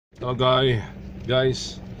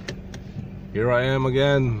Guys, here I am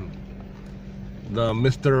again, the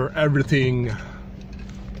Mr. Everything.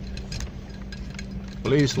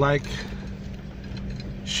 Please like,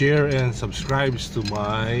 share, and subscribe to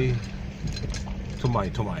my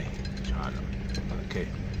channel. Okay.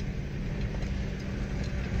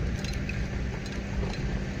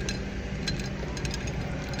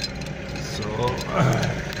 So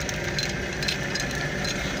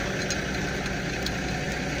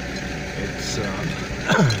it's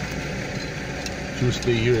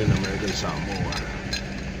Tuesday here in American Samoa.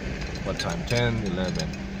 What time? 10:11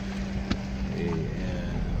 a.m.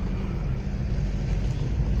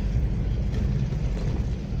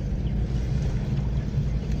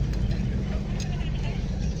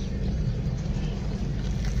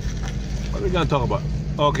 What are we gonna talk about?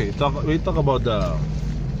 Okay, we talk about the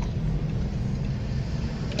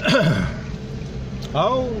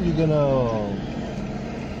how you gonna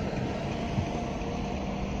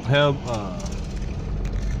have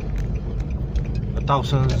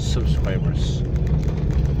 1,000 subscribers,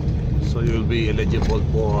 so you'll be eligible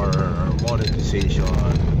for monetization,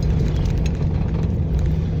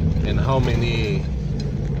 and how many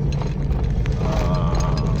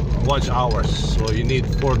watch hours. So you need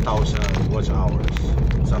 4,000 watch hours.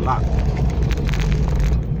 It's a lot.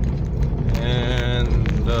 And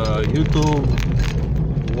YouTube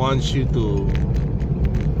wants you to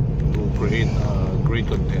create great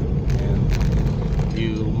content, and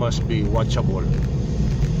you must be watchable.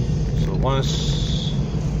 So once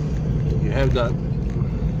you have that,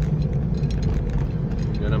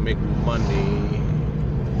 you're gonna make money.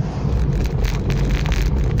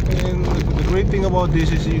 And the great thing about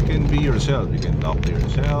this is you can be yourself. You can talk to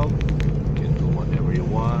yourself. You can do whatever you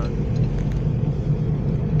want,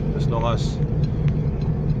 as long as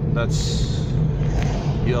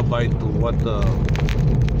you abide to what the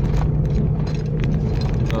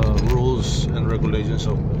rules and regulations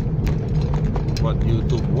of what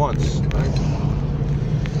YouTube wants, right?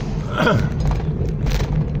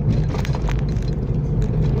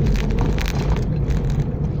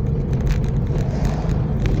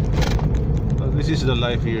 This is the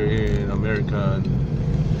life here in American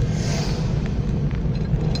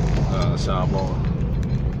Samoa.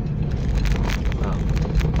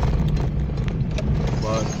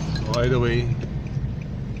 But by the way,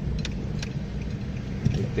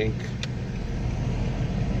 we thank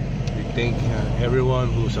everyone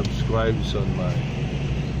who subscribes on my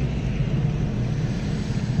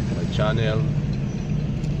channel.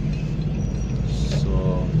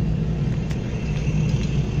 So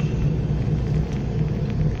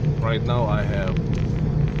right now I have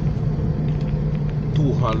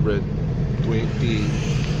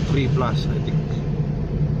 223 plus, I think.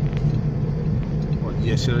 But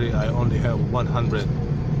yesterday I only have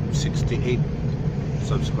 168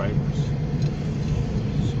 subscribers.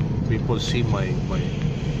 So people see my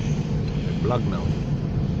blog now.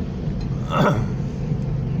 I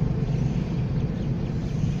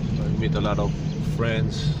meet a lot of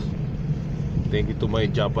friends. Thank you to my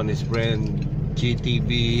Japanese friend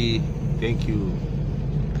GTB. Thank you.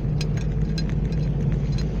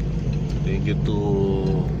 Thank you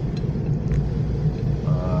to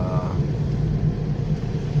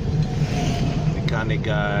mechanic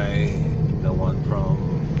guy, the one from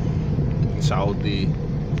Saudi.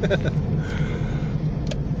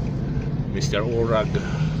 Mr. Urag,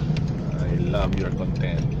 I love your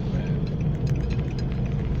content, man.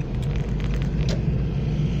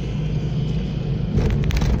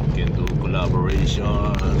 You can do collaboration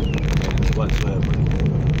and whatsoever.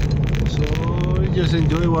 So just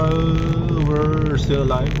enjoy while we're still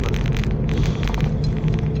alive.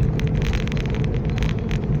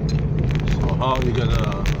 So how you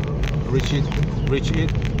gonna reach it?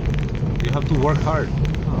 You have to work hard.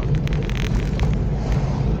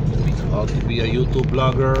 How to be a YouTube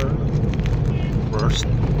blogger? First,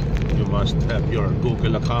 you must have your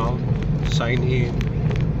Google account, sign in,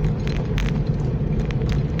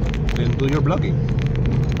 then do your blogging.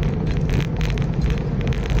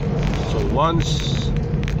 So once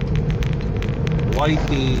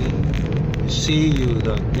YT see you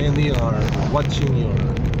that many are watching your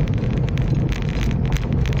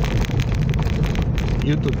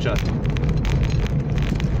YouTube channel,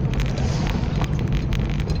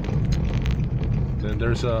 then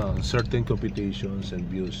there's a certain competitions and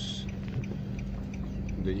views,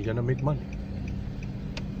 then you're gonna make money,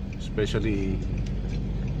 especially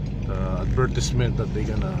the advertisement that they're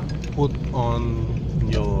gonna put on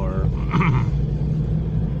your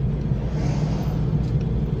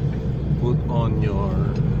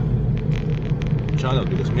channel,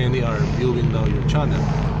 because many are viewing now your channel.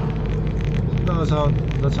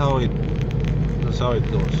 that's how it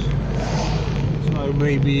goes. So I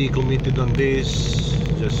may be committed on this,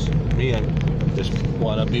 just me, I just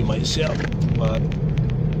wanna be myself, but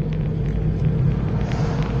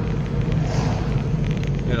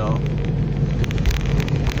you know,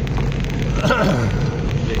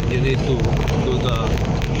 you need to do the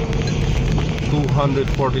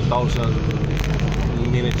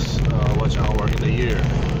 240,000 minutes watch hour in a year.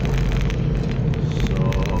 So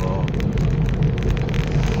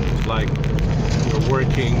it's like you're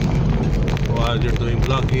working while you're doing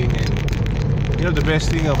vlogging. And you know, the best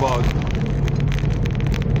thing about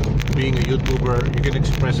being a YouTuber, you can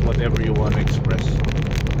express whatever you want to express.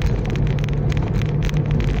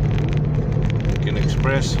 You can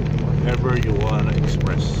express whatever you want to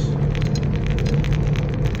express,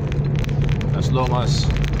 as long as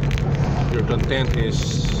your content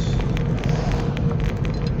is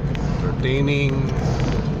entertaining,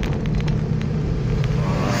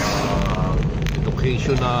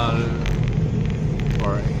 educational,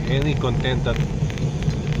 or any content that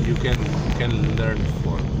you can learn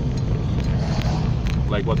from,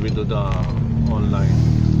 like what we do, the online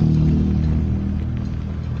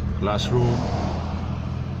classroom.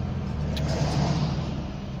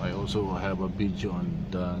 I also have a video on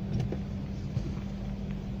that,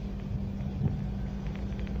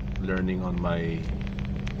 learning on my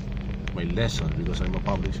lesson, because I'm a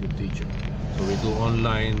public school teacher. So we do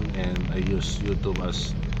online, and I use YouTube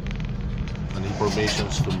as an information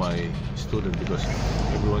to my student, because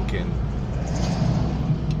everyone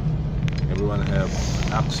have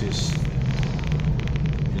access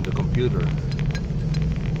in the computer.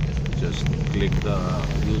 Just click the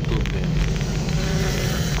YouTube, and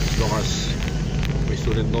as long as my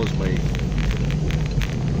student knows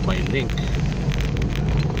my link,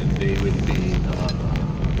 and they will be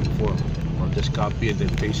informed. Or just copy it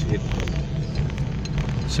and paste it,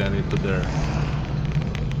 send it to their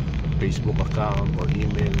Facebook account or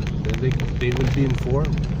email, then they will be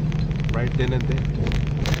informed right then and there.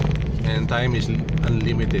 And time is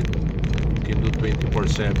unlimited. You can do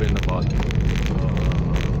 24/7 about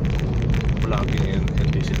vlogging and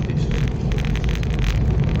this and this,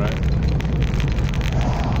 right?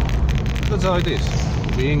 That's how it is,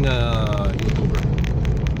 being a YouTuber.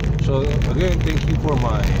 So again, thank you for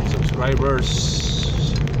my subscribers,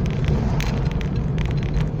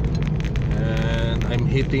 and I'm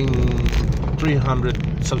hitting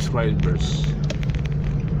 300 subscribers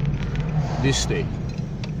this day,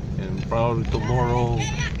 and probably tomorrow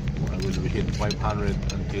I will hit 500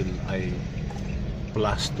 until I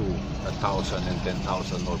plus to 1,000 and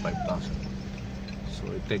 10,000 or 5,000. So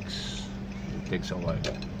it takes a while.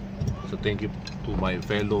 So thank you to my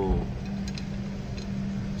fellow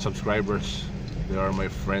subscribers. They are my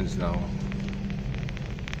friends now,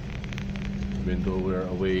 even though we're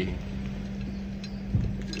away.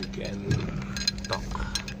 We can talk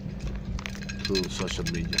through social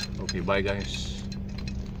media. Okay, bye guys,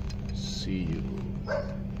 see you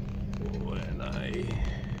when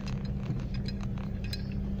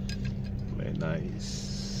I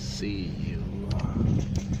see you.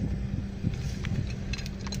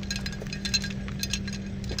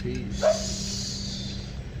 Peace.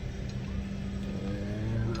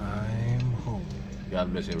 And I'm home.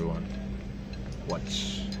 God bless everyone.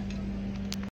 Watch.